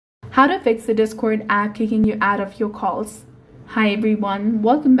How to fix the Discord app kicking you out of your calls. Hi everyone,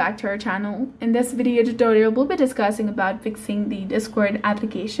 welcome back to our channel. In this video tutorial, we'll be discussing about fixing the Discord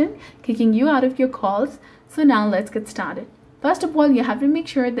application kicking you out of your calls. So now let's get started. First of all, you have to make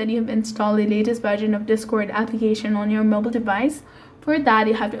sure that you have installed the latest version of Discord application on your mobile device. For that,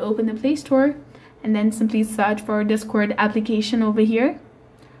 you have to open the Play Store and then simply search for Discord application over here.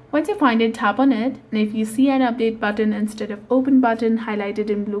 Once you find it, tap on it, and if you see an update button instead of open button highlighted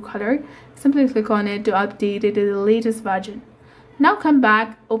in blue color, simply click on it to update it to the latest version. Now come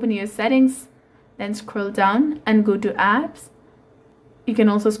back, open your settings, then scroll down and go to apps. You can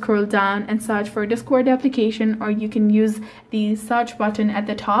also scroll down and search for Discord application, or you can use the search button at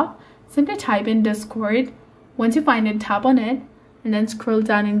the top. Simply type in Discord. Once you find it, tap on it and then scroll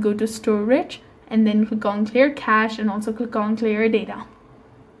down and go to storage, and then click on clear cache and also click on clear data.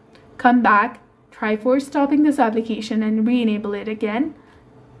 Come back, try force stopping this application and re-enable it again.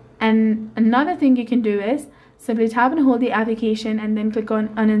 And another thing you can do is simply tap and hold the application and then click on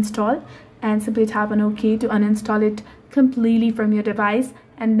uninstall, and simply tap on OK to uninstall it completely from your device,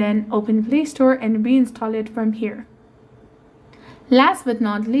 and then open Play Store and reinstall it from here. Last but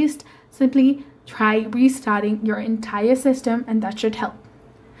not least, simply try restarting your entire system, and that should help.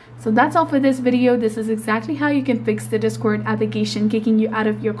 So that's all for this video. This is exactly how you can fix the Discord application kicking you out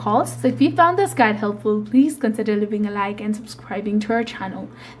of your calls. So if you found this guide helpful, please consider leaving a like and subscribing to our channel.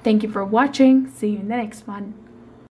 Thank you for watching. See you in the next one.